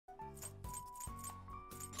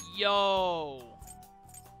Yo.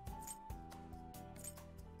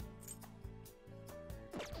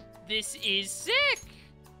 This is sick.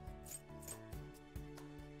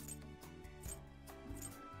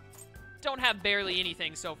 Don't have barely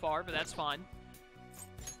anything so far, but that's fine.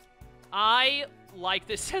 I like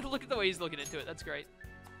this. Look at the way he's looking into it. That's great.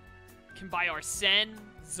 Can buy Arsene,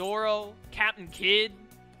 Zoro, Captain Kidd,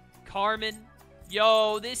 Carmen.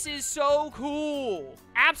 Yo, this is so cool.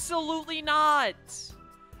 Absolutely not.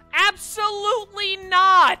 Absolutely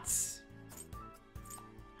not.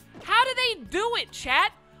 How do they do it,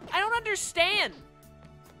 chat? I don't understand.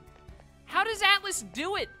 How does Atlus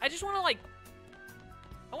do it? I just want to, like...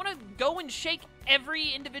 I want to go and shake every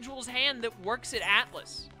individual's hand that works at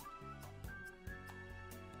Atlus.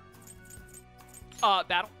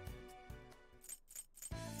 Battle.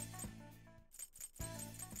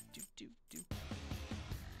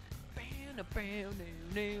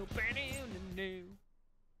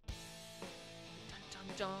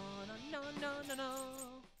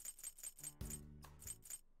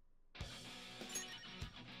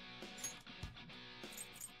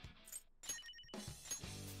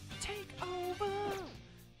 Take over.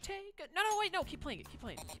 Take it. No, wait, no. Keep playing it. Keep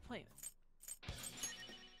playing it. Keep playing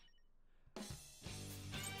it.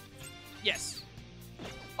 Yes.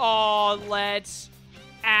 Oh, let's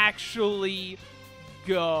actually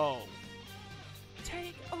go.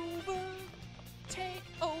 Take over. Take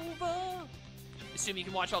over. Assume you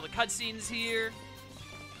can watch all the cutscenes here.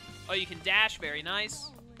 Oh, you can dash. Very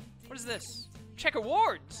nice. What is this? Check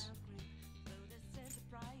awards.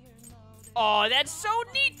 Oh, that's so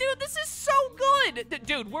neat, dude. This is so good.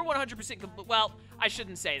 Dude, we're 100% complete. Well, I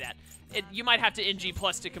shouldn't say that. You might have to NG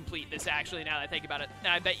plus to complete this, actually, now that I think about it.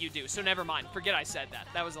 And I bet you do, so never mind. Forget I said that.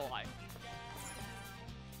 That was a lie.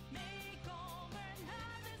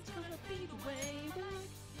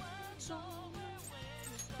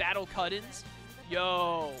 Battle cut-ins.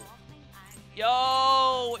 Yo.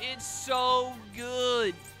 Yo, it's so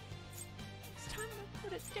good. It's time to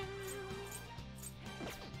put it down.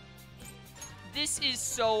 This is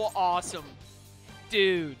so awesome.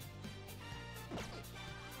 Dude.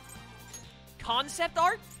 Concept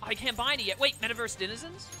art? Oh, I can't buy any yet. Wait, Metaverse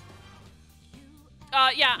Denizens?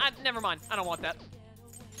 Yeah, never mind. I don't want that.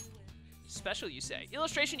 Special, you say.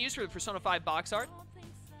 Illustration used for the Persona 5 box art.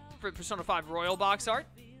 For the Persona 5 Royal box art.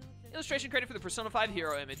 Illustration credit for the Persona 5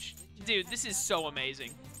 hero image. Dude, this is so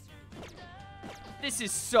amazing. This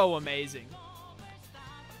is so amazing.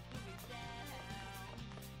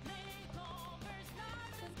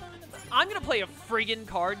 I'm gonna play a friggin'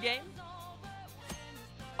 card game.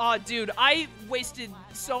 Aw, dude, I wasted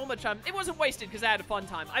so much time. It wasn't wasted because I had a fun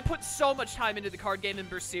time. I put so much time into the card game in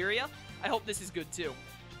Berseria. I hope this is good too.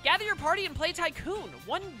 Gather your party and play Tycoon.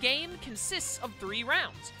 One game consists of 3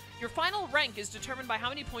 rounds. Your final rank is determined by how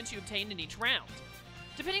many points you obtained in each round.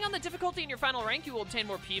 Depending on the difficulty in your final rank, you will obtain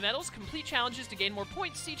more P medals, complete challenges to gain more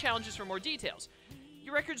points, see challenges for more details.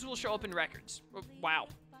 Your records will show up in records. Wow.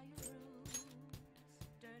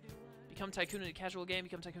 Become Tycoon in a casual game,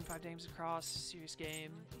 become Tycoon 5 games across, serious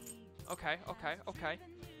game. Okay.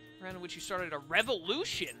 Round in which you started a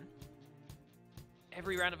revolution.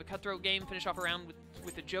 Every round of a cutthroat game, finish off a round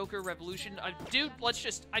with a Joker, revolution. Dude, let's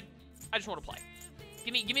just, I just want to play.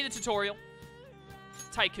 Give me the tutorial.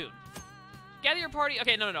 Tycoon. Gather your party.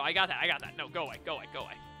 Okay, no, I got that. No, go away.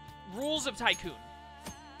 Rules of Tycoon.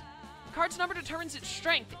 The card's number determines its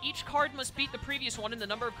strength. Each card must beat the previous one, and the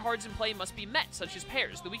number of cards in play must be met, such as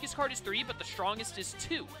pairs. The weakest card is 3, but the strongest is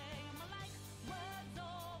 2. The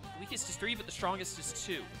weakest is 3, but the strongest is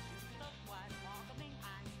 2.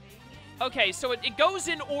 Okay, so it goes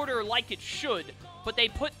in order like it should, but they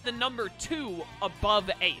put the number 2 above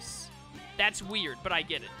ace. That's weird, but I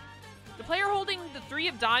get it. The player holding the 3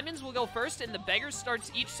 of diamonds will go first, and the beggar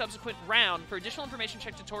starts each subsequent round. For additional information,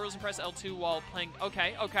 check tutorials and press L2 while playing.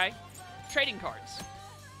 Okay. Trading cards.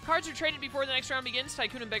 Cards are traded before the next round begins.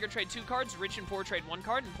 Tycoon and beggar trade 2 cards. Rich and poor trade 1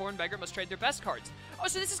 card, and poor and beggar must trade their best cards. Oh,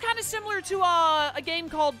 so this is kind of similar to a game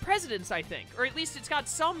called Presidents, I think. Or at least it's got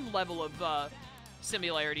some level of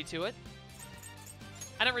similarity to it.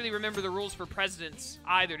 I don't really remember the rules for Presidents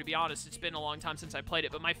either, to be honest. It's been a long time since I played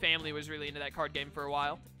it, but my family was really into that card game for a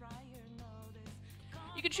while.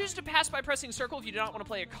 You can choose to pass by pressing circle if you do not want to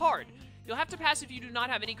play a card. You'll have to pass if you do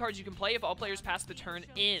not have any cards you can play. If all players pass, the turn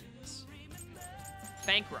ends.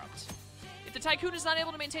 Bankrupt. If the Tycoon is not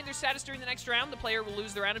able to maintain their status during the next round, the player will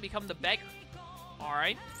lose the round and become the beggar.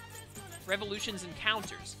 Alright. Revolutions and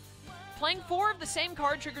counters. Playing 4 of the same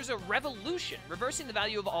card triggers a revolution, reversing the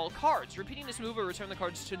value of all cards. Repeating this move will return the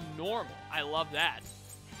cards to normal. I love that.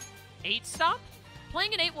 8 stop?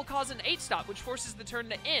 Playing an 8 will cause an 8 stop, which forces the turn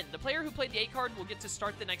to end. The player who played the 8 card will get to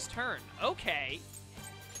start the next turn. Okay.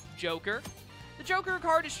 Joker. The Joker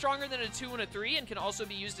card is stronger than a 2 and a 3 and can also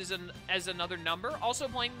be used as another number. Also,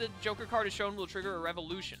 playing the Joker card as shown will trigger a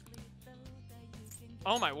revolution.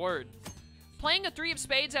 Oh my word. Playing a 3 of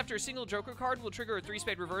spades after a single Joker card will trigger a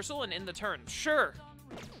 3-spade reversal and end the turn. Sure.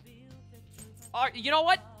 You know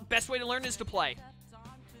what? Best way to learn is to play.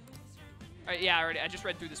 Alright, yeah, I just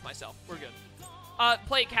read through this myself. We're good.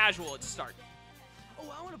 Play it casual at start.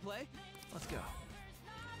 Oh, I want to play. Let's go.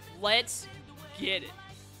 Let's get it.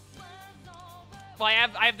 Well, I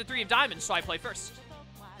have the 3 of diamonds, so I play first.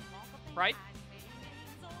 Right?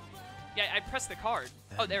 Yeah, I pressed the card.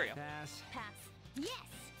 Oh, there we go. Pass. Pass. Yes,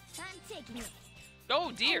 I'm taking it.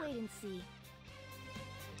 Oh, dear. I'll wait and see.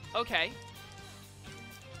 Okay.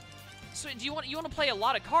 So, do you want to play a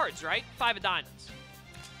lot of cards, right? 5 of diamonds.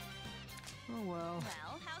 Oh, well.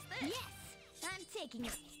 Well, how's this? Yes, I'm taking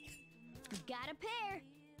it. Got a pair.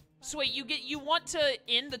 So wait, you want to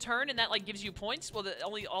end the turn and that like gives you points? Well,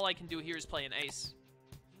 all I can do here is play an ace.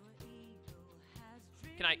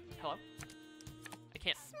 Can I? Hello? I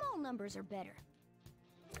can't. Small numbers are better.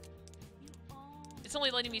 It's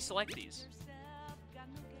only letting me select these.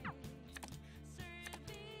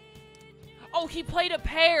 Oh, he played a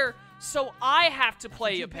pair, so I have to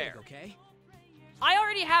play a pair. Okay. I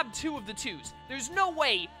already have 2 of the 2s. There's no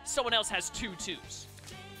way someone else has 2 2s.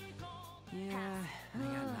 Yeah, I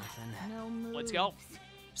got nothing. No moves. Let's go.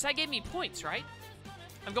 So that gave me points, right?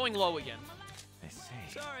 I'm going low again. I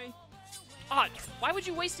see. Sorry. Ah, why would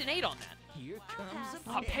you waste an 8 on that? Here comes a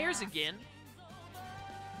Ah, pairs again.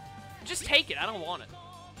 Just take it. I don't want it.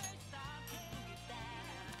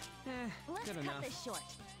 Let's Good cut enough. this short.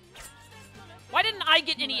 Why didn't I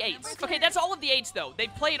get any 8s? Okay, that's all of the 8s, though.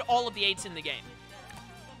 They've played all of the 8s in the game.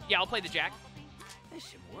 Yeah, I'll play the jack. This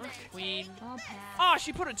should work. Queen. I'll pass. Ah,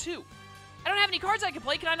 she put a 2. I don't have any cards I can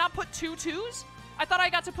play. Can I not put 2 2s? I thought I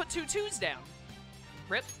got to put 2 2s down.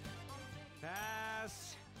 Rip.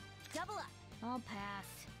 Pass. Double up. I'll pass.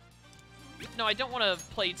 No, I don't want to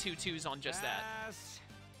play 2 2s on just that. Pass.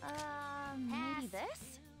 Maybe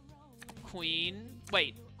this? Queen.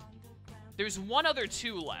 Wait. There's one other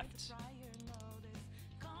 2 left.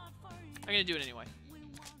 I'm gonna do it anyway.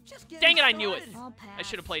 Just get Dang it, I knew it. started. I'll pass. I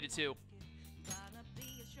should have played it too.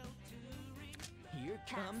 Here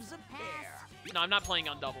comes a pair. No, I'm not playing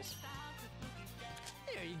on doubles.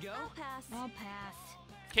 There you go. I'll pass. I'll pass.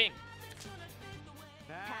 King.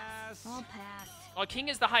 Pass. I'll pass. Oh, king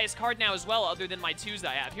is the highest card now as well, other than my 2s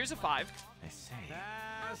that I have. Here's a 5. I see.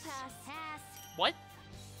 I'll Pass. pass. Pass. What?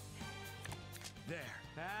 There.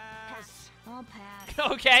 Pass. I'll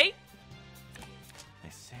pass. Okay. I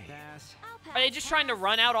see. Pass. I'll pass. Are they just trying to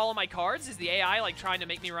run out all of my cards? Is the AI like trying to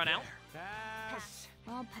make me run out? Pass.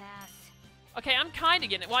 I'll pass. Okay, I'm kind of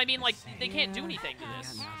getting it. Well, I mean, like, they can't do anything to I got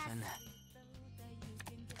this. nothing.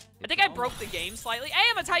 I think I broke the game slightly. Hey,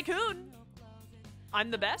 I'm a tycoon.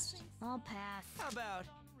 I'm the best. I'll pass. How about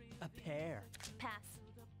a pair? Pass.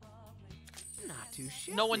 Not too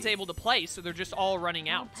shabby. No one's able to play, so they're just all running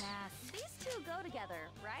I'll out. pass. These two go together,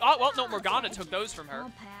 right? Oh, well, no, Morgana took those from her. I'll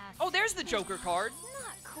pass. Oh, there's the Joker card.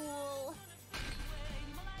 Not cool.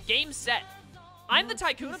 Game set. I'm the No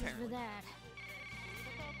tycoon, excuses apparently. for that.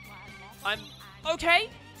 I'm... Okay.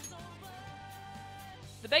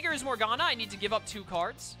 The beggar is Morgana. I need to give up 2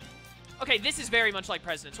 cards. Okay, this is very much like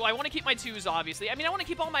Presidents. Well, I want to keep my 2s, obviously. I mean, I want to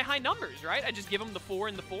keep all my high numbers, right? I just give him the 4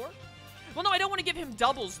 and the 4. Well, no, I don't want to give him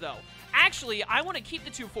doubles, though. Actually, I want to keep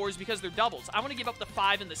the 2 4s because they're doubles. I want to give up the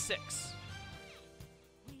 5 and the 6.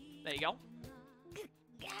 There you go.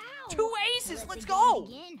 Ow. 2 aces. Let Let's the go. game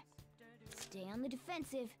begin. Stay on the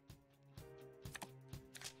defensive.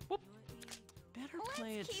 Better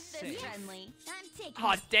play it Let's keep safe. this friendly. I'm taking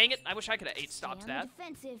Aw, it. dang it. I wish I could have 8 Stay stopped on that. the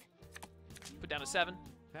defensive. Put down a 7.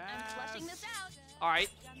 I'm flushing this out. All right.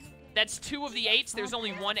 That's 2 of the 8s. There's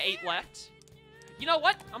only 1 8 left. You know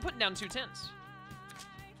what? I'm putting down 2 10s.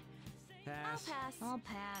 I'll Pass. pass. I'll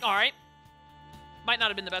pass. All right. Might not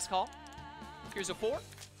have been the best call. Here's a 4.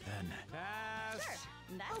 Then. Pass. Sure.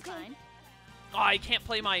 That's fine. Oh, I can't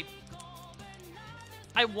play my...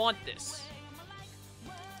 I want this.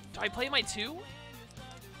 Do I play my 2?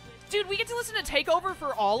 Dude, we get to listen to Takeover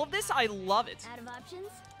for all of this? I love it. Out of options?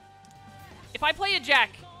 If I play a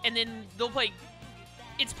jack, and then they'll play...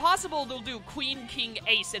 It's possible they'll do Queen, King,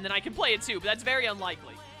 Ace, and then I can play it too, but that's very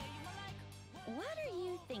unlikely. What are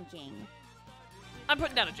you thinking? I'm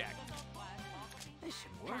putting down a jack. This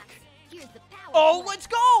should work. Here's the power. Oh, play. let's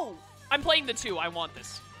go! I'm playing the 2. I want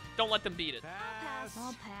this. Don't let them beat it. Pass.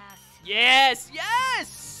 I'll pass. Yes!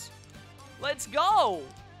 Yes! Let's go!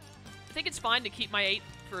 I think it's fine to keep my 8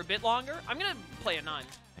 for a bit longer. I'm gonna play a 9.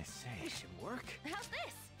 I say. This should work. How's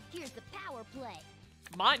this? Here's the power play.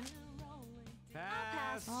 Mine.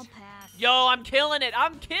 Pass. I'll pass. Yo, I'm killing it.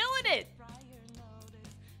 I'm killing it.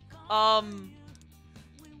 I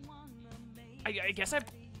guess I'm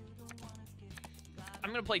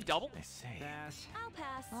gonna play double. I say. Pass. I'll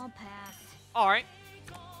pass. I'll pass. All right.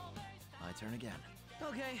 My turn again.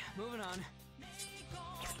 Okay, moving on.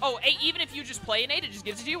 Oh, 8, even if you just play an 8, it just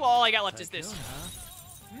gives it to you. All I got left is this.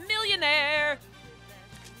 Millionaire.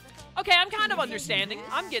 Okay, I'm kind of understanding.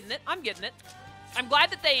 I'm getting it. I'm getting it. I'm glad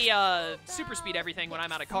that they super speed everything when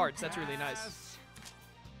I'm out of cards. That's really nice.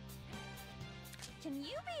 Can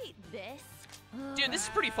you beat this? Dude, this is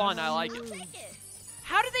pretty fun. I like it. Take it.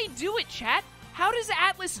 How do they do it, chat? How does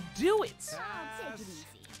Atlus do it? I'll take it easy.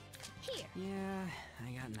 Here. Yeah,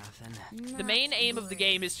 I got nothing. The main aim of the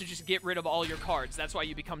game is to just get rid of all your cards. That's why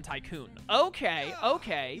you become Tycoon. Okay,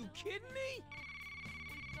 okay. You kidding me?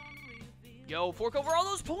 Yo, fork over all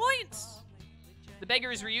those points. The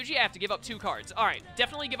beggar is Ryuji. I have to give up 2 cards. All right,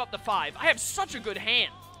 definitely give up the 5. I have such a good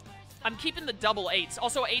hand. I'm keeping the double 8s.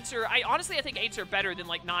 Also, 8s are... honestly, I think 8s are better than,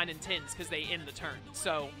 like, 9 and 10s because they end the turn.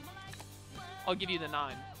 So, I'll give you the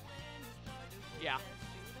 9. Yeah.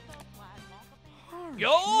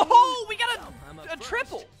 Yo, we got a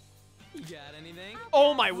triple. You got anything?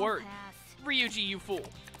 Oh, my I'll word. pass. Ryuji, you fool.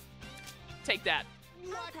 Take that.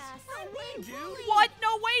 I'll pass. No way, dude. What?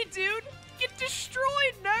 No way, dude. Get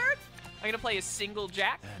destroyed, nerd. I'm going to play a single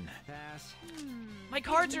jack. Then pass. My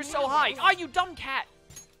cards are so high. Ah, you dumb cat.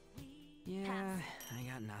 Yeah, I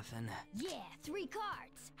got nothing. Yeah, 3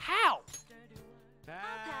 cards. How?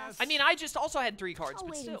 Pass. I mean, I just also had 3 cards, I'll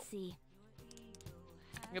but wait still. and see.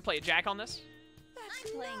 I'm going to play a jack on this.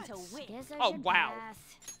 I'm playing to win. Guess I Oh, should wow. pass.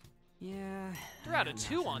 Yeah. Threw out a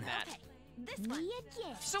 2 on that. Okay, this one. Me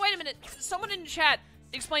again. So wait a minute. Someone in chat,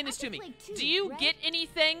 explain this I to can me. play 2, Do you right? get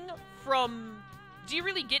anything from... Do you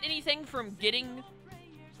really get anything from getting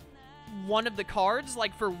one of the cards?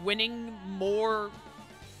 Like, for winning more...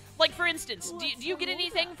 Like, for instance, do you get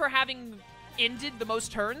anything for having ended the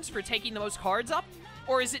most turns, for taking the most cards up?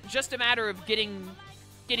 Or is it just a matter of getting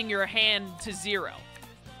your hand to 0?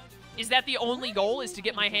 Is that the only goal, is to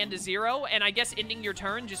get my hand to 0? And I guess ending your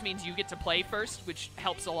turn just means you get to play first, which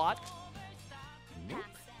helps a lot. Pass.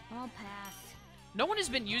 I'll pass. No one has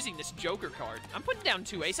been using this Joker card. I'm putting down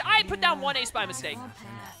 2 aces. I put down 1 ace by mistake. I'll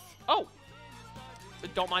pass. Oh.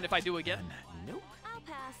 But don't mind if I do again. Nope. I'll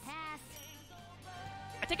pass. Pass.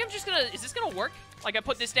 I think I'm just gonna... Is this gonna work? Like, I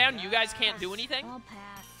put this down, you guys can't do anything? I'll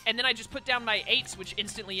pass. And then I just put down my 8s, which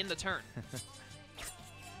instantly end the turn.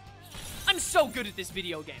 I'm so good at this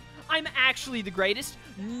video game. I'm actually the greatest.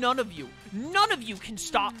 None of you can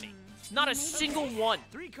stop me. Not a single one.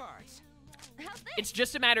 3 cards. How's this? It's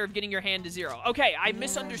just a matter of getting your hand to 0. Okay, I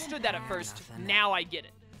misunderstood that at first. Now I get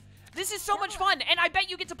it. This is so much fun, and I bet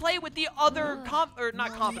you get to play with the other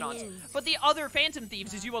not confidants, but the other Phantom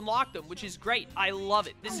Thieves as you unlock them, which is great. I love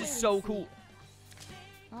it. This is so cool.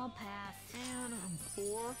 I'll pass. And I'm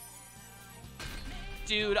 4.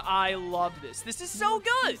 Dude, I love this. This is so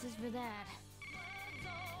good. This is for that.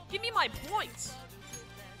 Give me my points.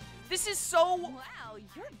 This is so... Wow,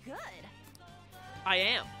 you're good. I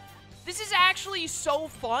am. This is actually so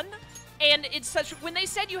fun, and it's such... When they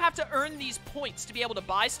said you have to earn these points to be able to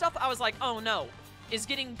buy stuff, I was like, oh no. Is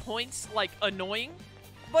getting points, like, annoying?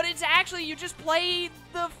 But it's actually, you just play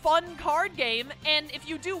the fun card game, and if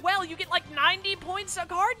you do well, you get like 90 points a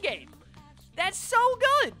card game. That's so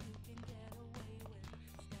good.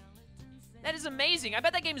 That is amazing. I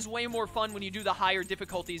bet that game is way more fun when you do the higher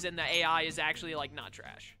difficulties and the AI is actually, like, not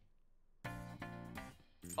trash.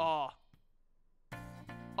 Oh.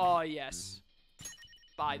 Oh, yes.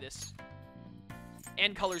 Buy this.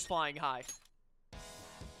 And colors flying high.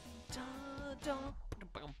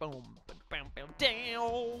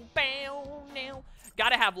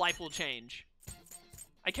 Gotta have life will change.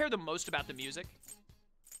 I care the most about the music.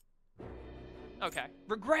 Okay.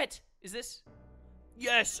 Regret. Is this?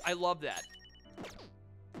 Yes, I love that.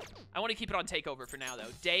 I want to keep it on takeover for now, though.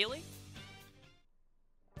 Daily?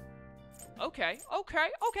 Okay, okay,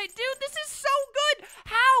 okay. Dude, this is so good!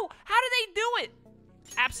 How? How do they do it?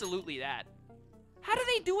 Absolutely that. How do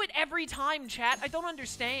they do it every time, chat? I don't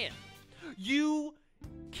understand. You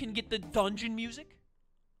can get the dungeon music?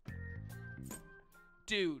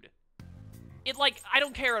 Dude. It, like, I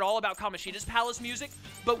don't care at all about Kamoshida's palace music,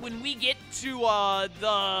 but when we get to,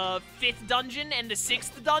 the 5th dungeon and the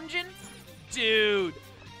 6th dungeon, dude,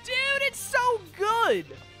 it's so good.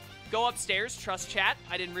 Go upstairs, trust chat.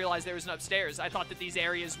 I didn't realize there was an upstairs. I thought that these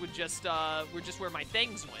areas would just, were just where my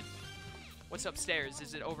things went. What's upstairs?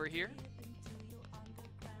 Is it over here?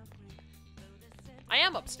 I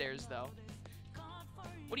am upstairs, though.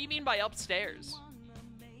 What do you mean by upstairs?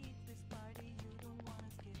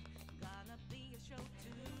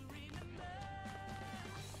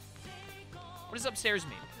 What does upstairs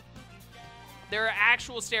mean? There are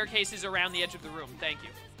actual staircases around the edge of the room. Thank you.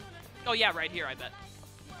 Oh, yeah, right here, I bet.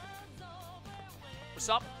 What's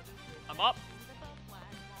up? I'm up.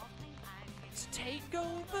 Let's take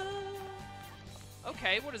over.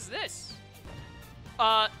 Okay, what is this?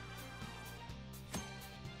 By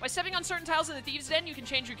stepping on certain tiles in the Thieves Den, you can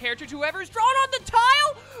change your character to whoever is drawn on the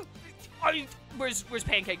tile! Where's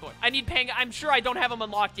Pancake Boy? I need Pancake. I'm sure I don't have him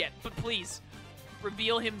unlocked yet, but please,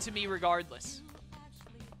 reveal him to me regardless.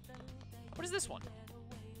 What is this one?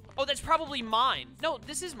 Oh, that's probably mine. No,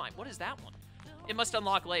 this is mine. What is that one? It must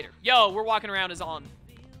unlock later. Yo, we're walking around as on.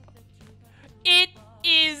 It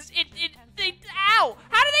is, ow!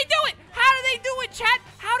 How do they do it? How do they do it, chat?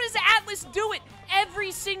 How does Atlus do it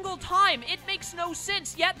every single time? It makes no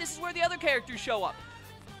sense, yet this is where the other characters show up.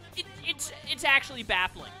 It's actually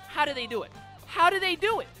baffling. How do they do it? How do they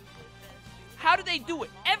do it? How do they do it?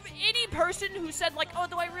 Any person who said, like, oh,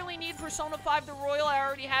 do I really need Persona 5 the Royal? I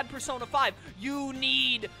already had Persona 5. You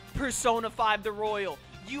need Persona 5 the Royal.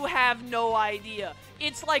 You have no idea.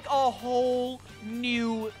 It's like a whole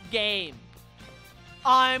new game.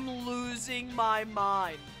 I'm losing my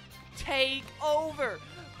mind. Take over.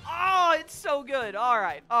 Oh, it's so good. All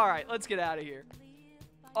right, let's get out of here.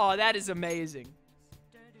 Oh, that is amazing.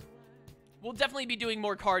 We'll definitely be doing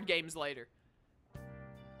more card games later.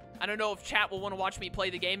 I don't know if chat will want to watch me play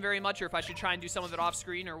the game very much or if I should try and do some of it off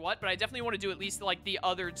screen or what, but I definitely want to do at least like the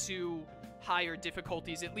other two higher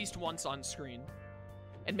difficulties at least once on screen.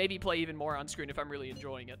 And maybe play even more on screen if I'm really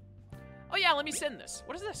enjoying it. Oh yeah, let me send this.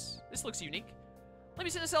 What is this? This looks unique. Let me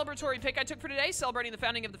send a celebratory pic I took for today, celebrating the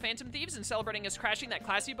founding of the Phantom Thieves and celebrating us crashing that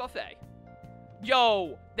classy buffet.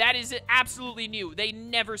 Yo, that is absolutely new. They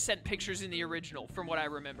never sent pictures in the original, from what I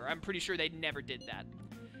remember. I'm pretty sure they never did that.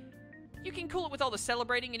 You can cool it with all the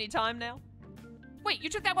celebrating anytime now. Wait, you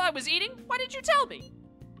took that while I was eating? Why didn't you tell me?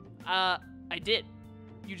 I did.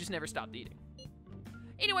 You just never stopped eating.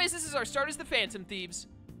 Anyways, this is our start as the Phantom Thieves.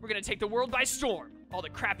 We're gonna take the world by storm. All the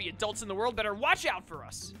crappy adults in the world better watch out for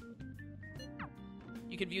us.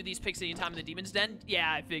 You can view these pics anytime in the Demon's Den?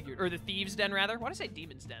 Yeah, I figured. Or the Thieves Den, rather. Why did I say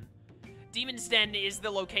Demon's Den? Demon's Den is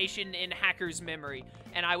the location in Hacker's Memory,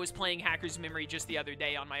 and I was playing Hacker's Memory just the other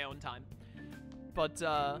day on my own time. But,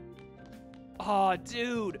 oh,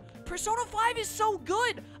 dude. Persona 5 is so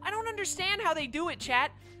good! I don't understand how they do it,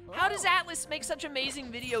 chat. How does Atlus make such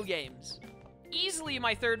amazing video games? Easily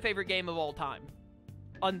my third favorite game of all time.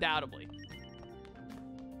 Undoubtedly.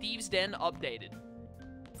 Thieves Den updated.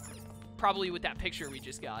 Probably with that picture we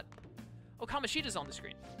just got. Oh, Kamoshida's on the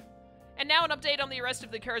screen. And now an update on the arrest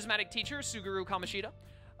of the charismatic teacher, Suguru Kamoshida.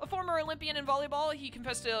 A former Olympian in volleyball, he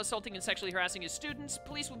confessed to assaulting and sexually harassing his students.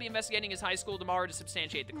 Police will be investigating his high school tomorrow to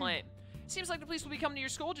substantiate the claim. Seems like the police will be coming to your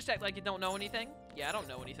school, just act like you don't know anything. Yeah, I don't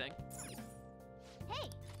know anything. Hey.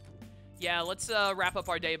 Yeah, let's wrap up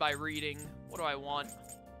our day by reading. What do I want?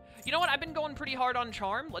 You know what? I've been going pretty hard on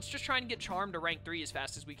Charm. Let's just try and get Charm to rank 3 as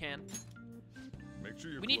fast as we can. Make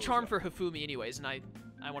sure we need Charm for Hifumi anyways, and I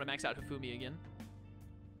want to max out Hifumi again.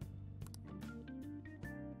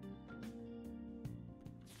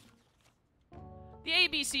 The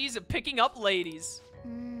ABCs of picking up ladies.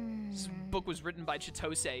 This book was written by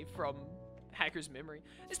Chitose from Hacker's Memory.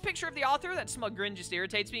 This picture of the author, that smug grin just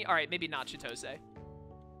irritates me. All right, maybe not Chitose.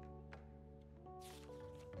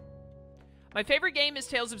 My favorite game is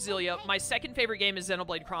Tales of Xillia. My second favorite game is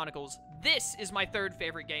Xenoblade Chronicles. This is my third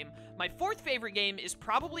favorite game. My fourth favorite game is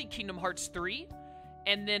probably Kingdom Hearts 3.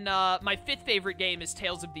 And then my fifth favorite game is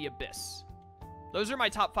Tales of the Abyss. Those are my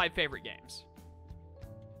top 5 favorite games.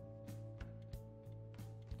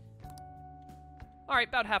 All right,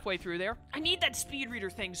 about halfway through there. I need that speed reader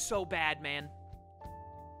thing so bad, man.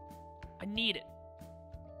 I need it.